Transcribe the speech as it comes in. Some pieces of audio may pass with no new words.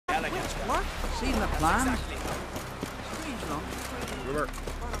What? Seen the plan? Exactly. River,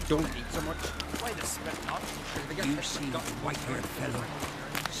 don't eat so much. Why the smell not? You see that white-haired fellow?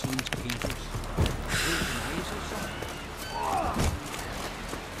 Seems Peters. Eyes or something?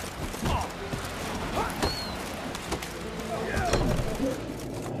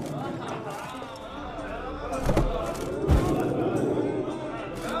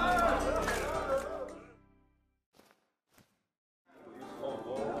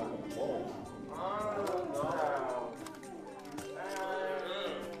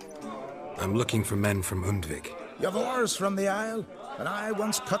 I'm looking for men from Unvik. You've oars from the Isle, and I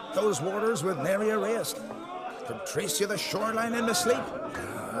once cut those waters with nary a rest. Could trace you the shoreline in the sleep.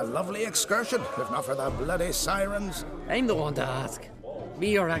 A lovely excursion, if not for the bloody sirens. I'm the one to ask.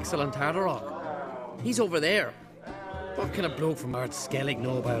 Me or Axel on Tartarock? He's over there. What can a bloke from Ard Skellig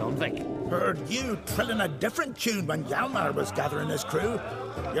know about Unvik? Heard you trilling a different tune when Hjalmar was gathering his crew.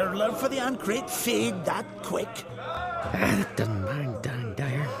 Your love for the Ancrate fade that quick. It doesn't mind down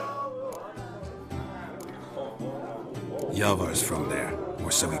there. Yavar's from there,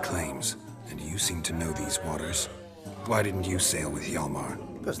 or so he claims, and you seem to know these waters. Why didn't you sail with Hjalmar?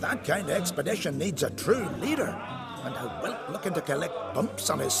 Because that kind of expedition needs a true leader. And a whelp looking to collect bumps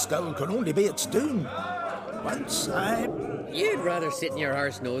on his skull can only be its doom. Once You'd rather sit in your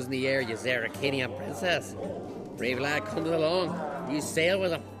horse nose in the air, you Zarakinian princess. Brave lad comes along. You sail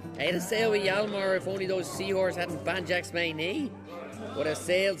with him. I'd have sailed with Hjalmar if only those seahorse hadn't banjaxed my knee. Would have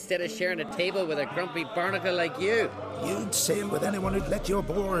sailed instead of sharing a table with a grumpy barnacle like you. You'd sail with anyone who'd let you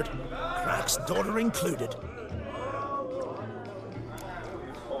aboard. Crack's daughter included.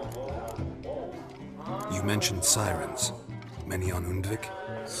 You mentioned sirens. Many on Unvik?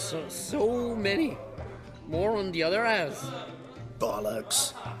 So many. More on the other house.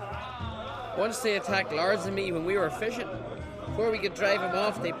 Bollocks. Once they attacked Lars and me when we were fishing. Before we could drive him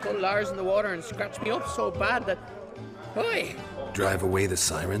off, they pulled Lars in the water and scratched me up so bad that... Oi! Drive away the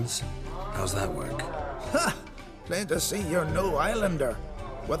sirens? How's that work? Ha! Plain to see you're no islander.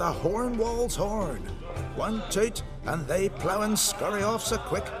 With a horn wall's horn. One toot, and they plough and scurry off so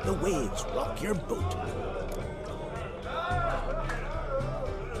quick the waves rock your boat.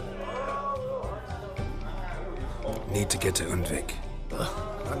 Need to get to Unvik.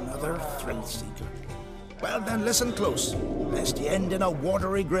 Another thrill seeker. Well then, listen close, lest you end in a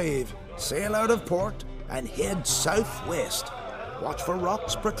watery grave. Sail out of port and head southwest. Watch for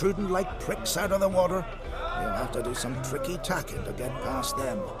rocks protruding like pricks out of the water. You'll have to do some tricky tacking to get past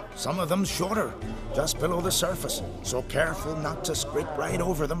them. Some of them shorter, just below the surface, so careful not to scrape right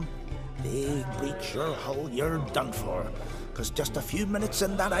over them. They breach your hull, you're done for, 'cause just a few minutes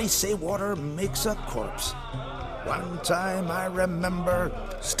in that icy water makes a corpse. One time I remember...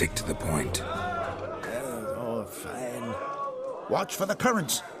 Stick to the point. Oh, fine. Watch for the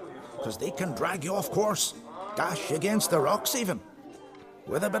currents, 'cause they can drag you off course. Dash against the rocks even.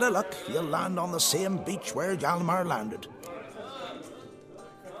 With a bit of luck, you'll land on the same beach where Hjalmar landed.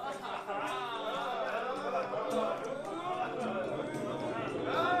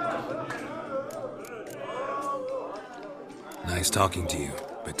 Nice talking to you,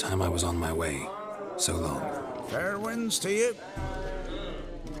 but time I was on my way. So long. Fair winds to you.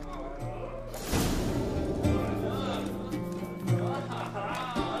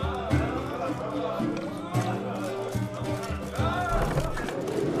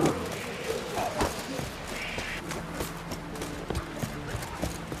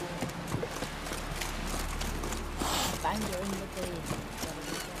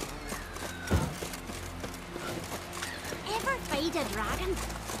 Ever fight a dragon?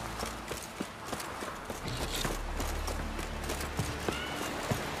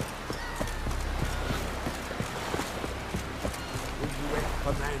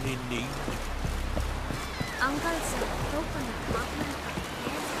 A man in need. Uncle's open the continent of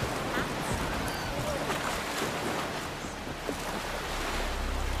cats.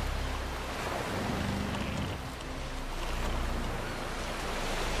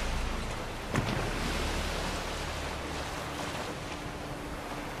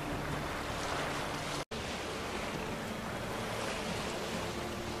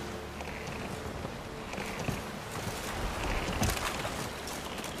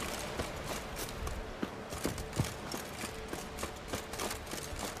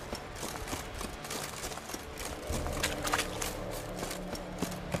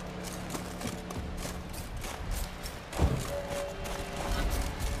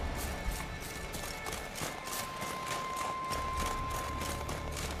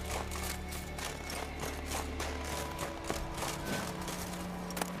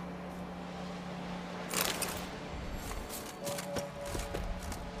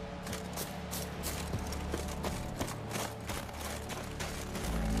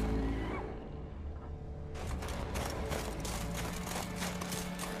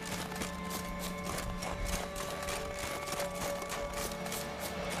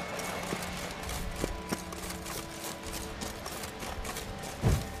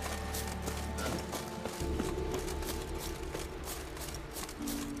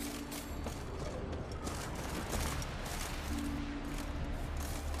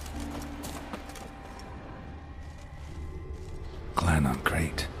 not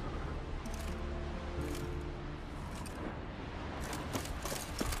great.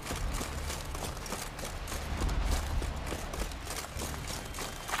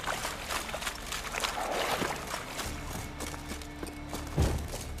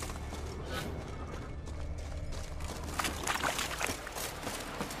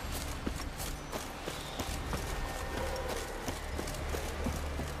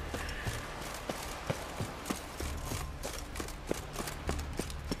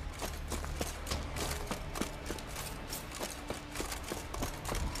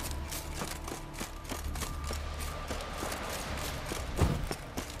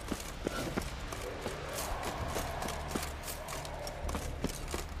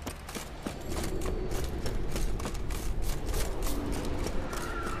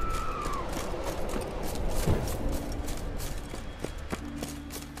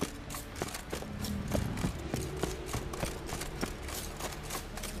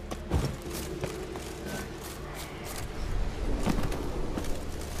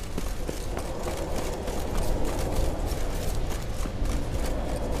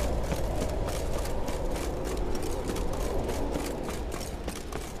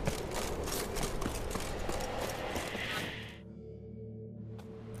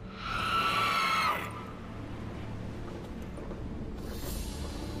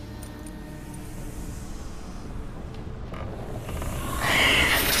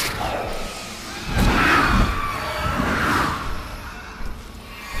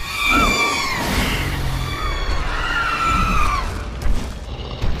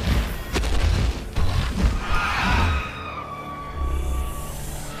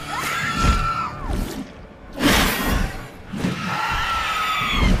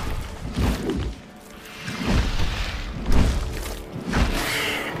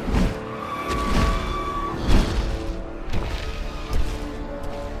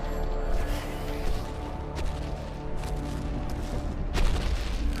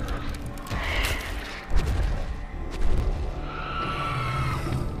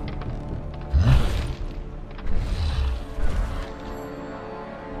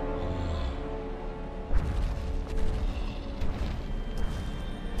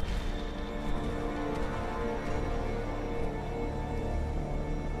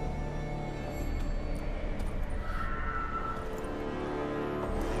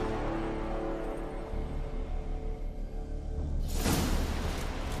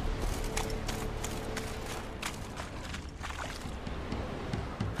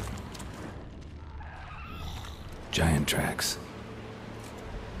 Giant tracks.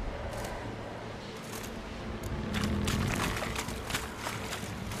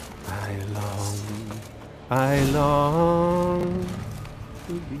 I long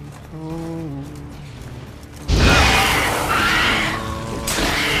to be home.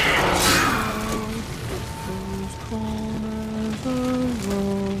 Those corners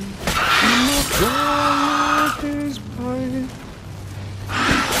alone, my God is bright.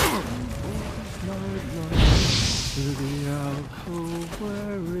 To the alcove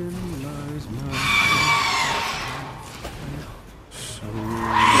wherein lies my so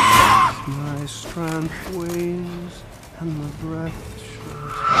my strength wanes and my breath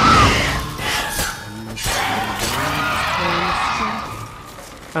short,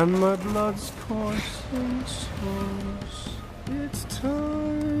 and my blood's coursing source. It's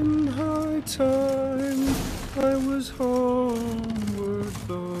time, high time, I was homeward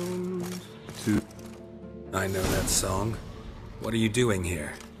bound to. I know that song. What are you doing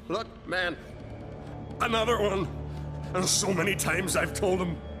here? Look, man, another one. And so many times I've told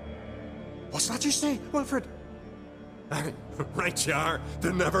him. What's that you say, Wilfred? Right you are.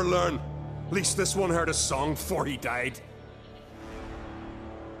 They never learn. At least this one heard a song before he died.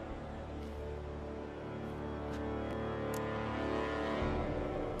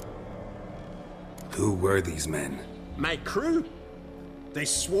 Who were these men? My crew. They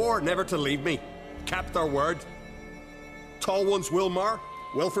swore never to leave me. Kept their word. Tall one's Wilmar,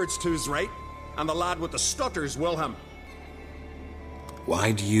 Wilfred's to his right, and the lad with the stutter's Wilhelm.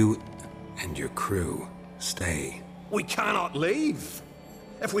 Why do you and your crew stay? We cannot leave.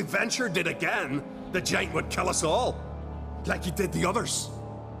 If we ventured it again, the giant would kill us all, like he did the others.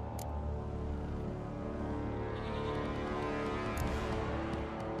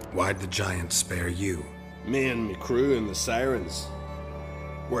 Why'd the giant spare you? Me and my crew and the sirens.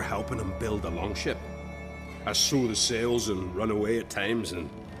 We're helping him build a longship. I sew the sails and run away at times, and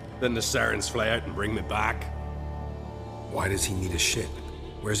then the sirens fly out and bring me back. Why does he need a ship?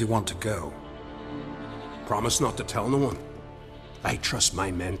 Where's he want to go? Promise not to tell no one. I trust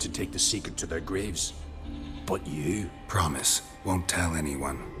my men to take the secret to their graves. But you... Promise. Won't tell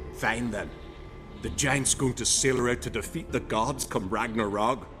anyone. Fine then. The giant's going to sail her out to defeat the gods come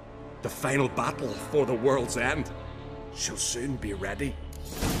Ragnarok. The final battle for the world's end. She'll soon be ready.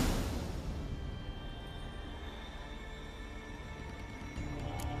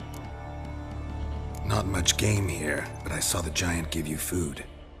 Not much game here, but I saw the giant give you food.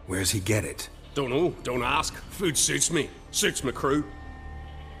 Where's he get it? Don't know, don't ask. Food suits me. Suits my crew.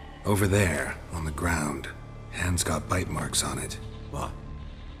 Over there, on the ground. Hand's got bite marks on it. What?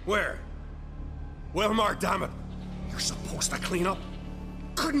 Where? Wilmar, damn it! You're supposed to clean up.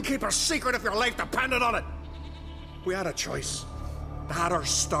 Couldn't keep a secret if your life depended on it. We had a choice. The Hatters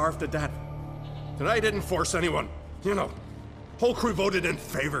starved to death. And I didn't force anyone. You know, whole crew voted in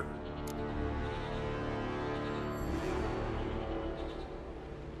favor.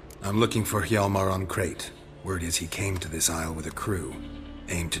 I'm looking for Hjalmar on Crate. Word is he came to this isle with a crew,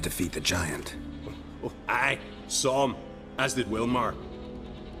 aimed to defeat the giant. Oh, aye, saw him. As did Wilmar.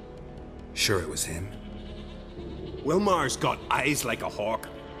 Sure it was him? Wilmar's got eyes like a hawk.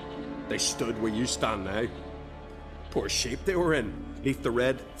 They stood where you stand now. Poor shape they were in. Neath the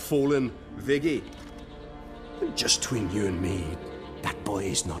red, Folin, Viggy. And just between you and me, that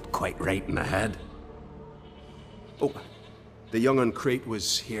boy's not quite right in the head. Oh, the young on Crate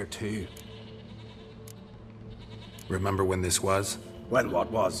was here too. Remember when this was? When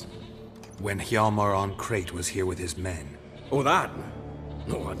what was? When Hjalmar on Crate was here with his men. Oh, that?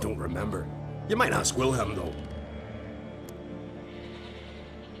 No, I don't remember. You might ask Wilhelm, though.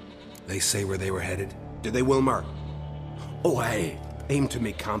 They say where they were headed? Did they, Wilmar? Oh, aye. Aim to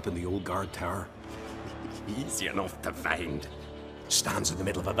make camp in the old guard tower. Easy enough to find. Stands in the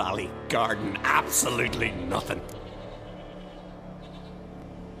middle of a valley. Garden, absolutely nothing.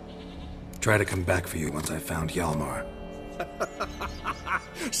 Try to come back for you once I found Hjalmar.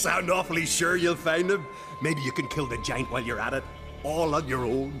 Sound awfully sure you'll find him. Maybe you can kill the giant while you're at it. All on your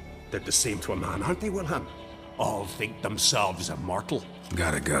own. They're the same to a man, aren't they, Wilhelm? All think themselves immortal.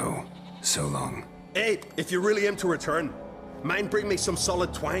 Gotta go. So long. Hey, if you really aim to return, mind bring me some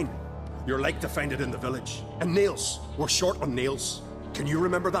solid twine. You're like to find it in the village. And nails. We're short on nails. Can you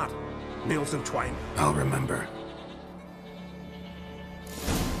remember that? Nails and twine. I'll remember.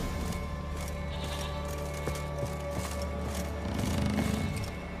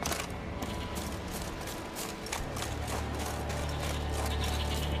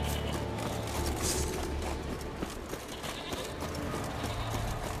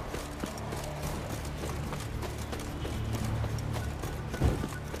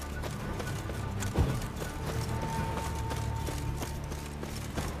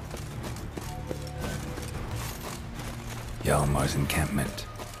 Hjalmar's encampment.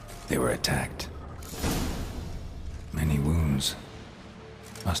 They were attacked. Many wounds.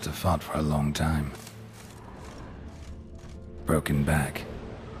 Must have fought for a long time. Broken back.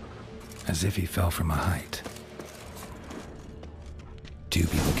 As if he fell from a height. 2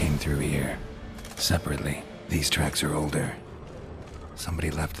 people came through here. Separately. These tracks are older.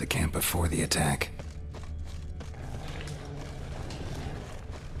 Somebody left the camp before the attack.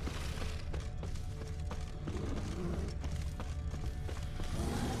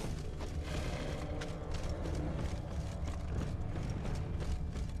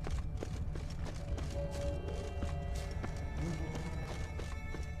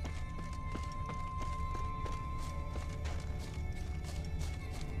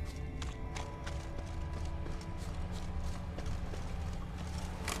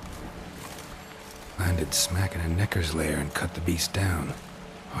 Landed smack in a necker's lair and cut the beast down.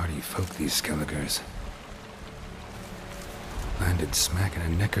 Hardy folk, these Skelligers. Landed smack in a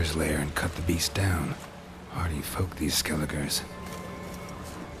necker's lair and cut the beast down. Hardy folk, these Skelligers.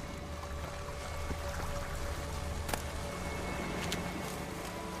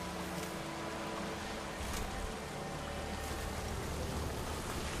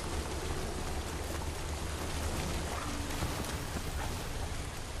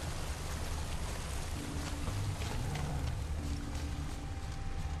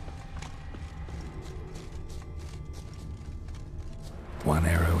 One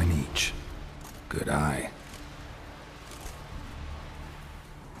arrow in each. Good eye.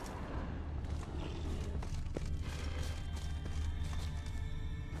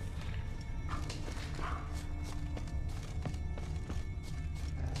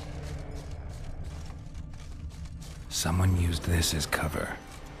 Someone used this as cover.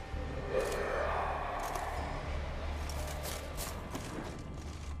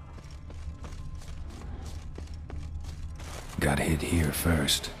 Got hit here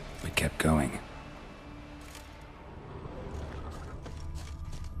first, but kept going.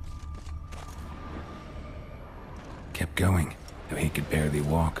 Kept going. though he could barely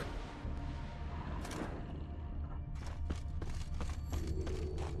walk.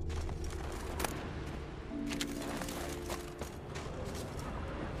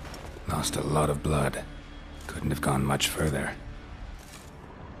 Lost a lot of blood. Couldn't have gone much further.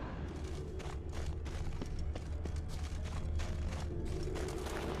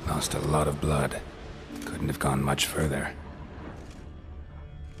 Lost a lot of blood. Couldn't have gone much further.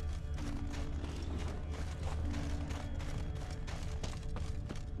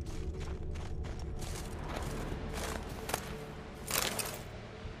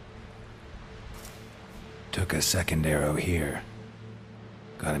 Took a second arrow here.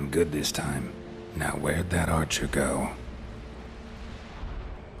 Got him good this time. Now where'd that archer go?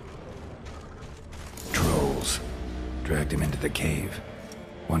 Trolls. Dragged him into the cave.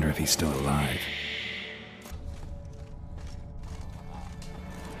 Wonder if he's still alive.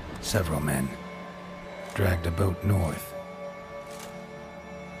 Several men. Dragged a boat north.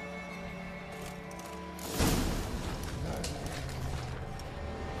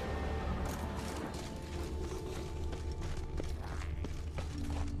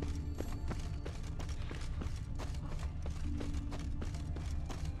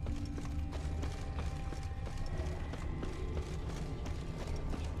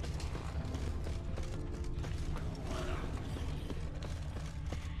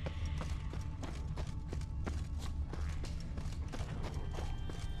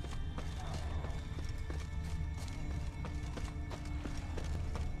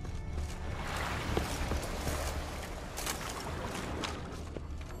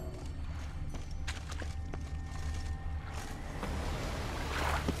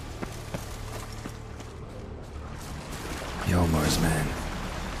 Yalmar's man.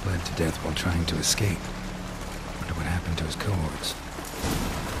 Bled to death while trying to escape. Wonder what happened to his cohorts.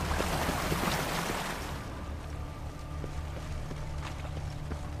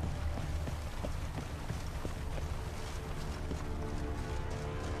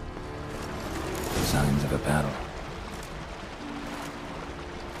 Signs of a battle.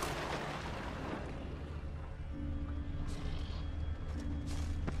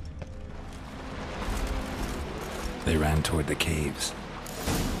 They ran toward the caves.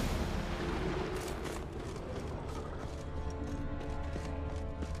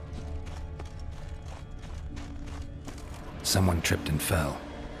 Someone tripped and fell,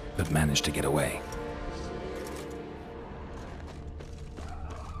 but managed to get away.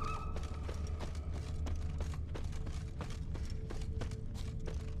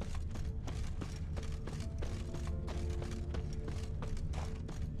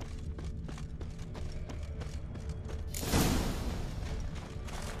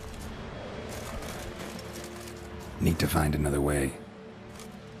 Need to find another way.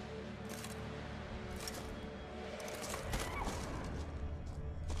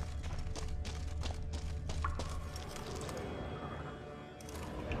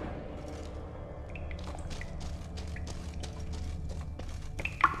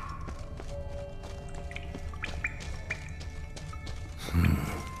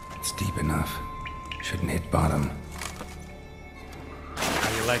 It's deep enough. Shouldn't hit bottom. How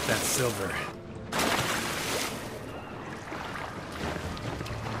do you like that silver?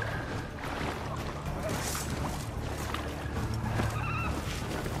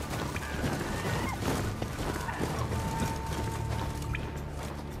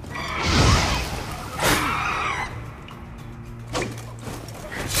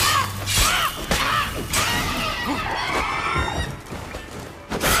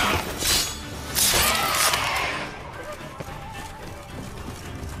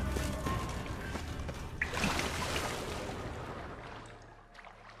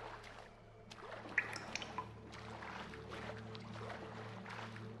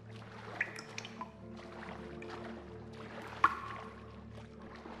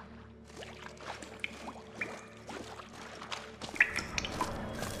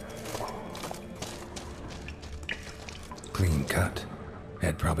 Clean cut.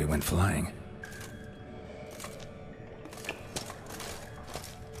 Head probably went flying.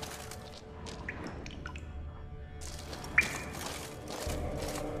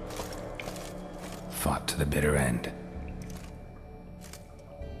 Fought to the bitter end.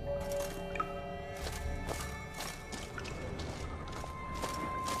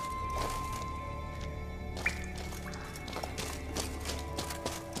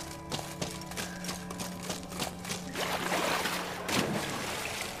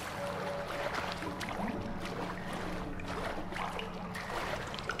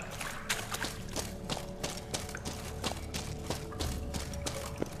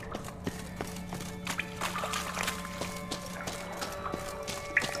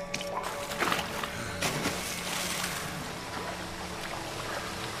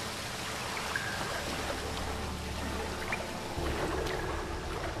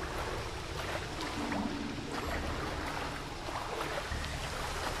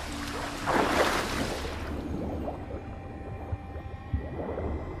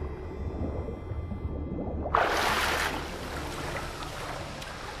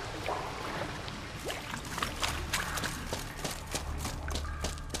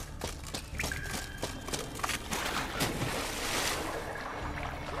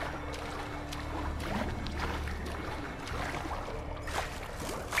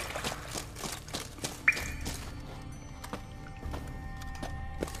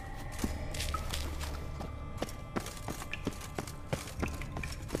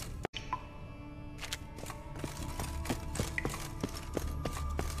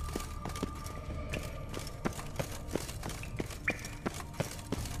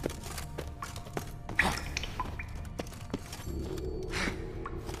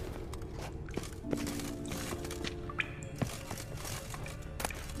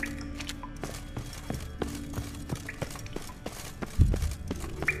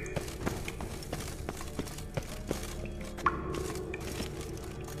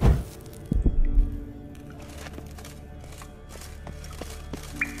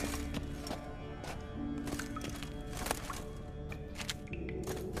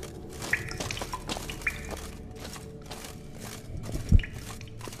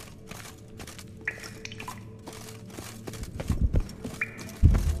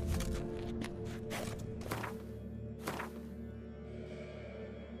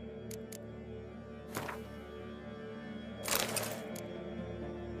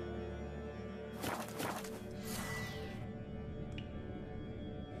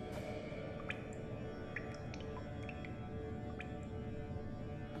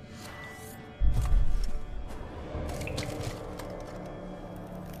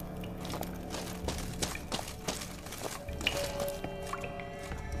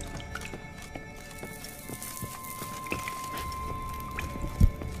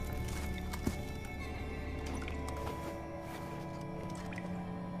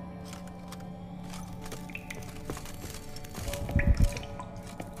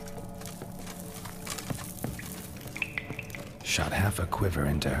 Shot half a quiver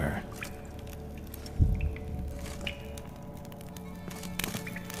into her.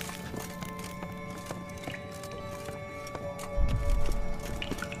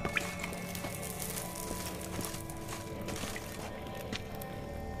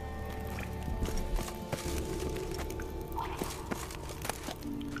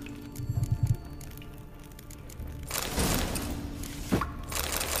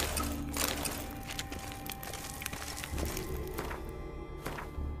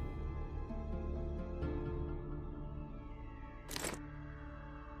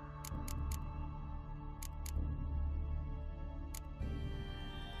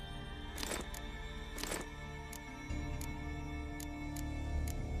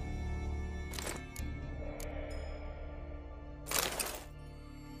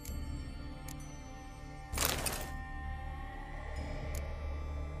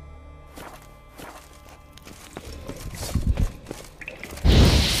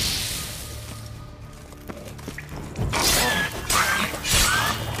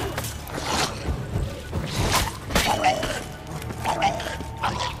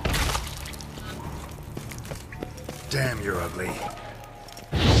 Damn, you're ugly.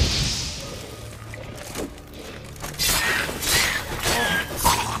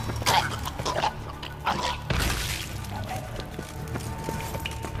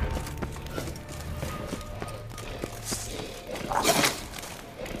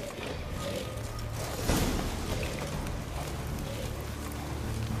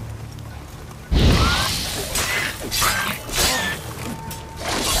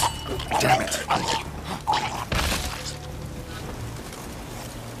 Damn it.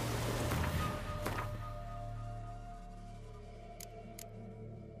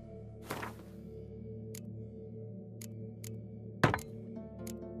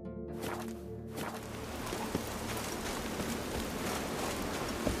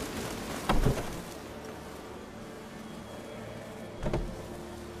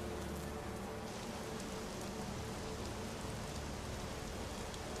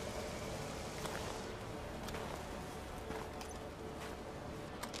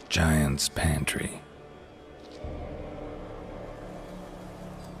 Giant's Pantry.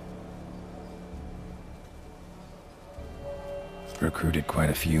 Recruited quite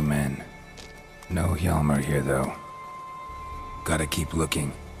a few men. No Hjalmar here, though. Gotta keep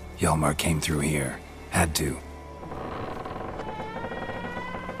looking. Hjalmar came through here. Had to.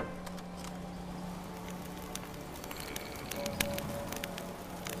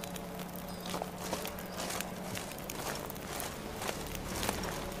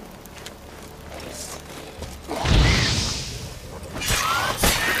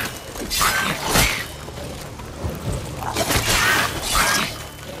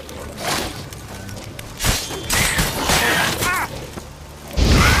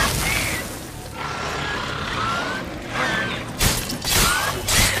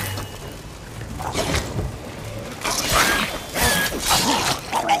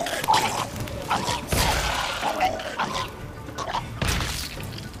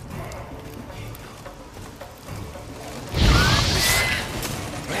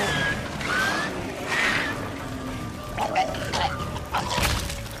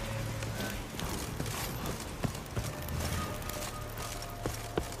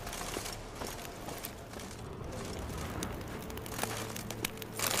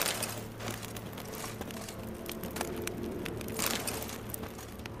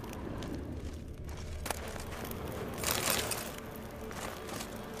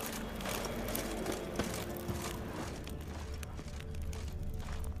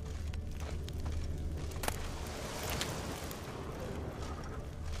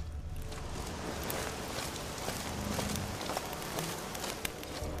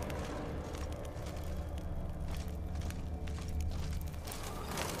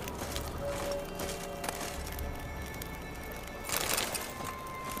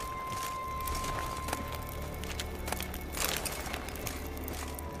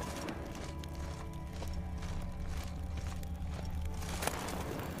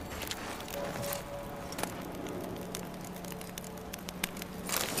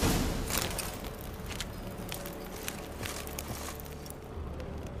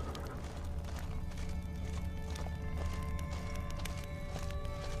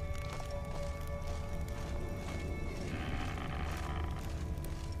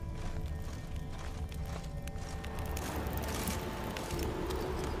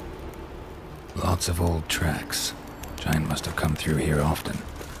 Lots of old tracks. Giant must have come through here often.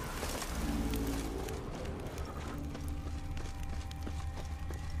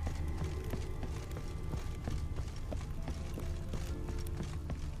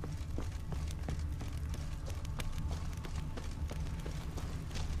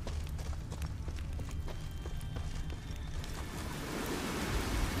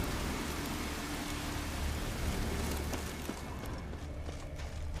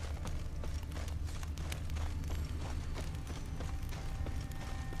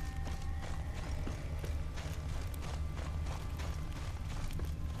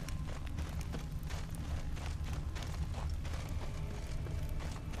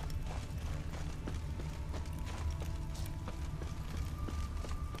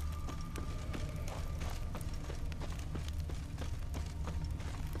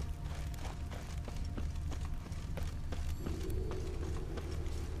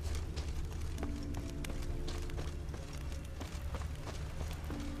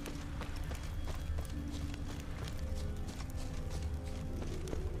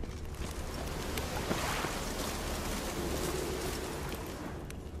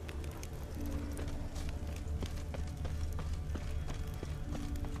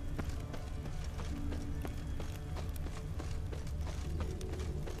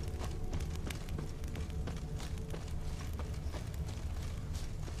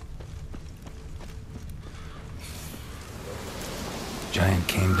 Giant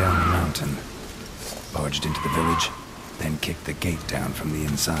came down the mountain, barged into the village, then kicked the gate down from the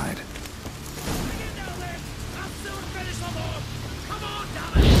inside.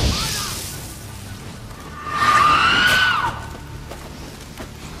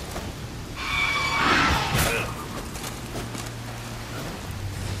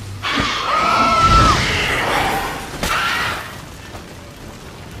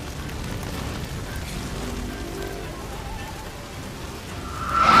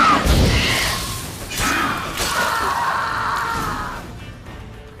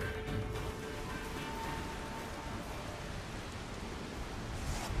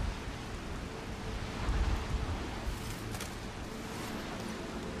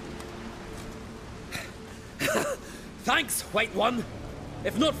 Thanks, White One.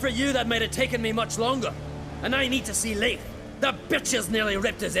 If not for you, that might have taken me much longer. And I need to see Leif. The bitch has nearly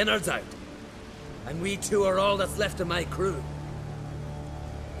ripped his innards out. And we two are all that's left of my crew.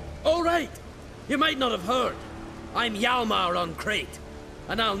 All right. You might not have heard. I'm Hjalmar on Crete.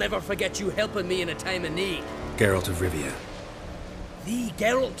 And I'll never forget you helping me in a time of need. Geralt of Rivia. The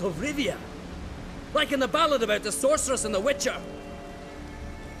Geralt of Rivia. Like in the ballad about the sorceress and the witcher.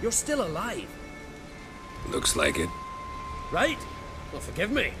 You're still alive. Looks like it. Right? Well,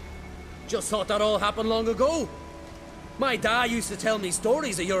 forgive me. Just thought that all happened long ago. My dad used to tell me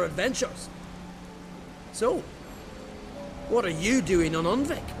stories of your adventures. So, what are you doing on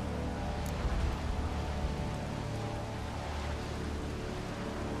Unvik?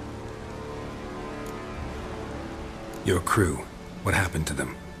 Your crew. What happened to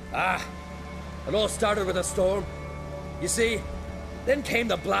them? It all started with a storm. You see, then came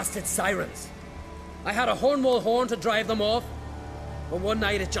the blasted sirens. I had a Hornwall horn to drive them off, but one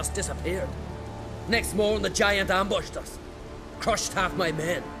night it just disappeared. Next morning, the giant ambushed us, crushed half my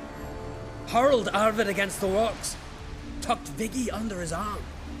men, hurled Arvid against the rocks, tucked Viggy under his arm.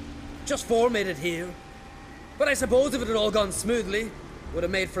 Just four made it here. But I suppose if it had all gone smoothly, would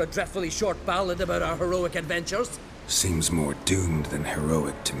have made for a dreadfully short ballad about our heroic adventures. Seems more doomed than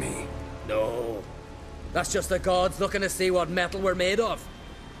heroic to me. No. That's just the gods looking to see what metal we're made of.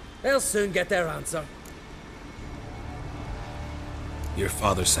 They'll soon get their answer. Your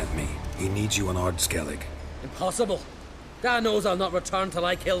father sent me. He needs you on Ardskellig. Impossible. Dad knows I'll not return till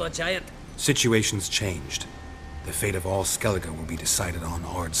I kill the giant. Situation's changed. The fate of all Skellige will be decided on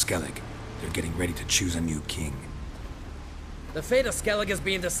Ardskellig. They're getting ready to choose a new king. The fate of Skellig is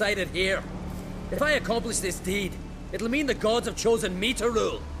being decided here. If I accomplish this deed, it'll mean the gods have chosen me to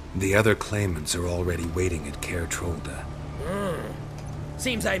rule. The other claimants are already waiting at Caer Trolda.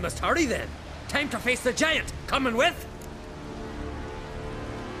 Seems I must hurry then. Time to face the giant. Coming with?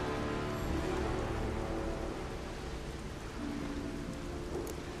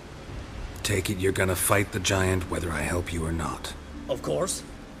 Take it you're gonna fight the giant whether I help you or not. Of course.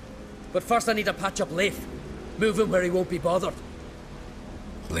 But first I need to patch up Leif. Move him where he won't be bothered.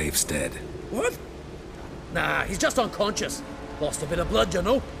 Leif's dead. What? Nah, he's just unconscious. Lost a bit of blood, you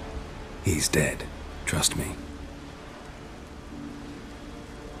know. He's dead. Trust me.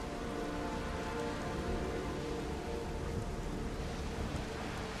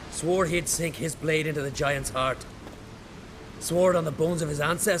 Swore he'd sink his blade into the giant's heart. Swore it on the bones of his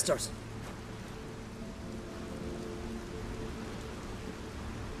ancestors.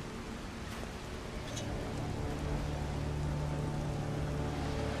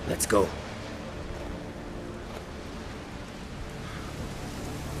 Let's go.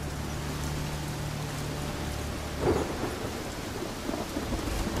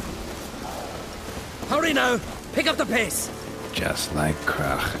 Hurry now! Pick up the pace! Just like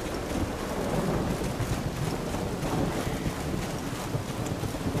Krach.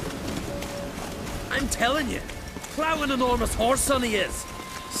 I'm telling you, plow an enormous horse son he is.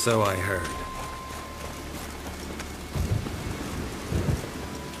 So I heard.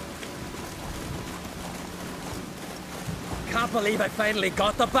 Can't believe I finally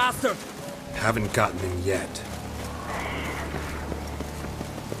got the bastard. Haven't gotten him yet.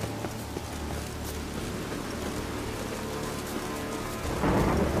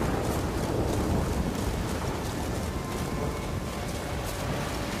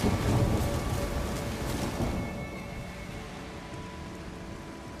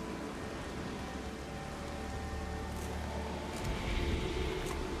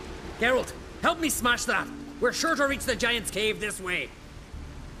 Geralt, help me smash that. We're sure to reach the giant's cave this way.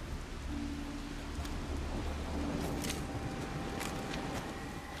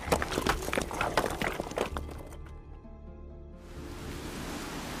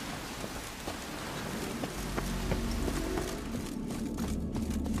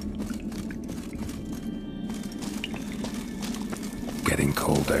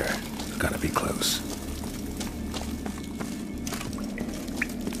 beholder. Gotta be close.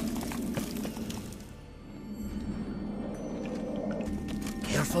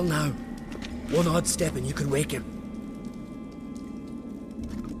 Careful now. One odd step and you could wake him.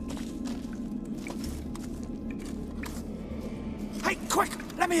 Hey, quick!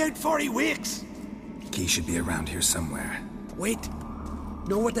 Let me out before he wakes! Key should be around here somewhere. Wait.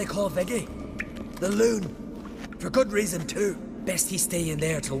 Know what they call Viggy? The loon. For good reason too. Best he stay in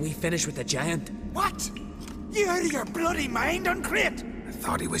there till we finish with the giant. What? You out of your bloody mind, Uncrate? I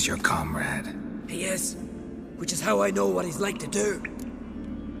thought he was your comrade. He is. Which is how I know what he's like to do.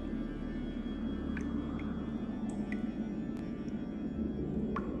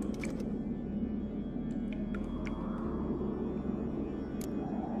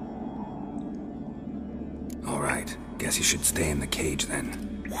 Alright, guess you should stay in the cage then.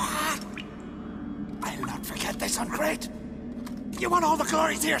 What? I'll not forget this, Uncrate. You want all the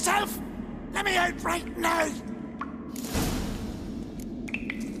glory to yourself? Let me out right now!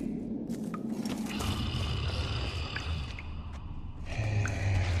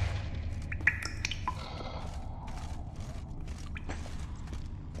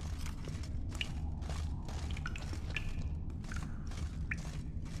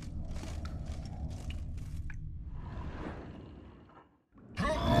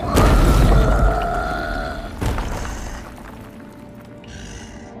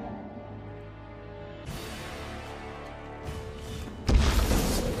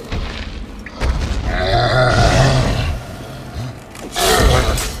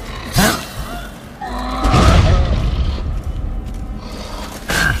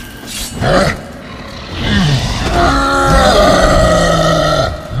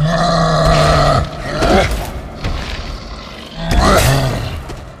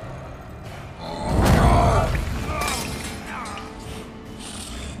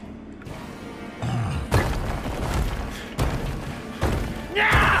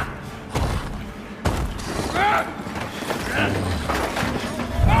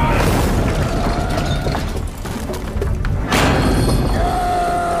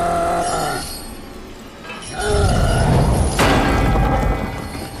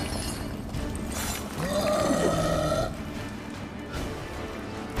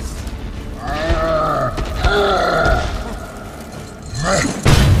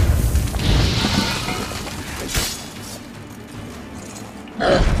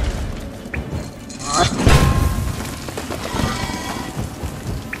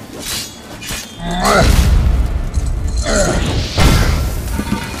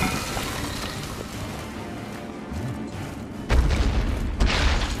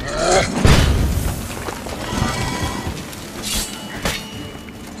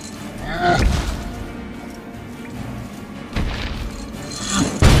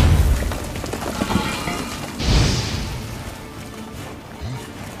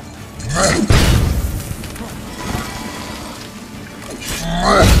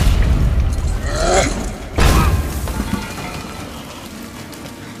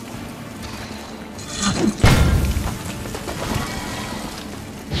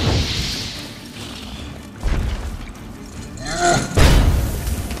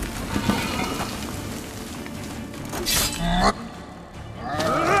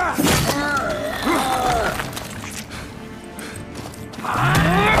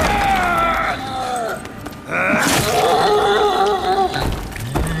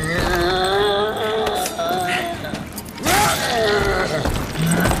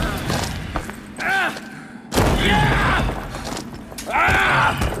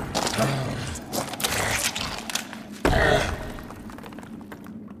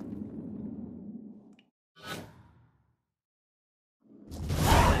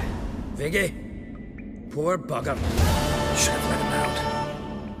 Viggy? Poor bugger. Should have let him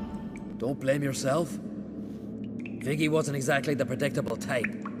out. Don't blame yourself. Viggy wasn't exactly the predictable type.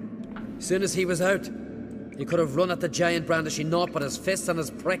 As soon as he was out, he could have run at the giant brandishing naught but his fists and his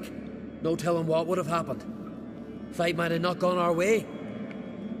prick. No telling what would have happened. Fight might have not gone our way.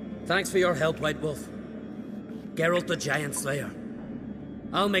 Thanks for your help, White Wolf. Geralt the Giant Slayer.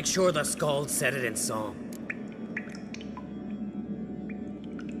 I'll make sure the Skald said it in song.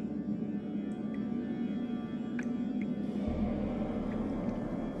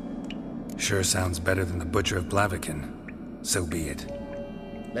 Sure sounds better than the Butcher of Blaviken. So be it.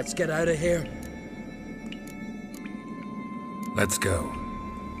 Let's get out of here. Let's go.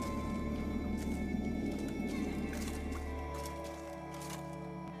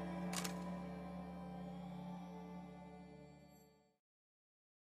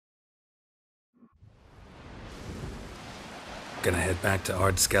 Gonna head back to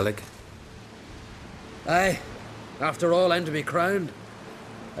Ard Skellig? Aye. After all, I'm to be crowned.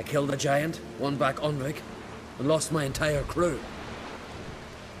 I killed the giant, won back Unvik, and lost my entire crew.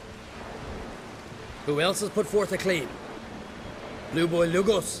 Who else has put forth a claim? Blue Boy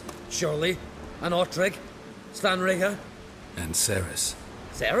Lugos, surely, and Ottrig, Svanriga. And Ceres.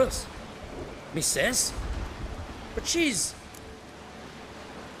 Ceres? Me sis? But she's...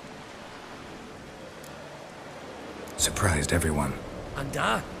 Surprised everyone. And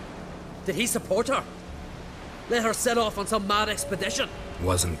did he support her? Let her set off on some mad expedition?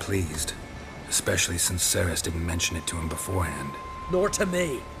 Wasn't pleased. Especially since Ceres didn't mention it to him beforehand. Nor to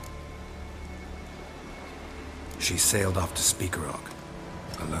me. She sailed off to Speakerrock.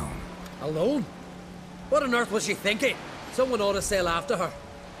 Alone. Alone? What on earth was she thinking? Someone ought to sail after her.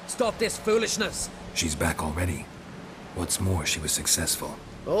 Stop this foolishness. She's back already. What's more, she was successful.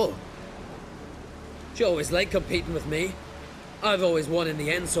 Oh. She always liked competing with me. I've always won in the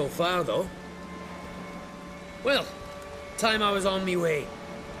end so far, though. Well, time I was on me way.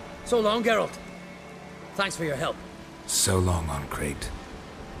 So long, Geralt. Thanks for your help. So long on Crate.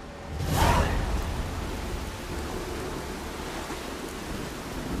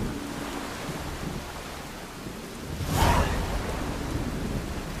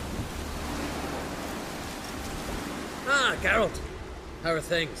 Ah, Geralt. How are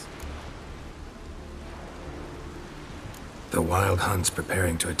things? The Wild Hunt's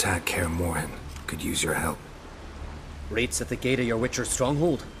preparing to attack Kaer Morhen. Could use your help. Rates at the gate of your Witcher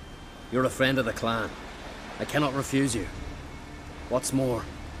stronghold. You're a friend of the clan. I cannot refuse you. What's more,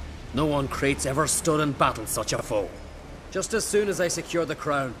 no one Crate's ever stood in battle such a foe. Just as soon as I secure the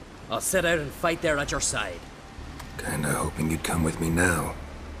crown, I'll set out and fight there at your side. Kinda hoping you'd come with me now.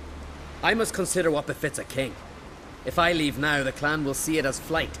 I must consider what befits a king. If I leave now, the clan will see it as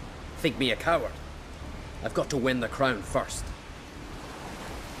flight, think me a coward. I've got to win the crown first.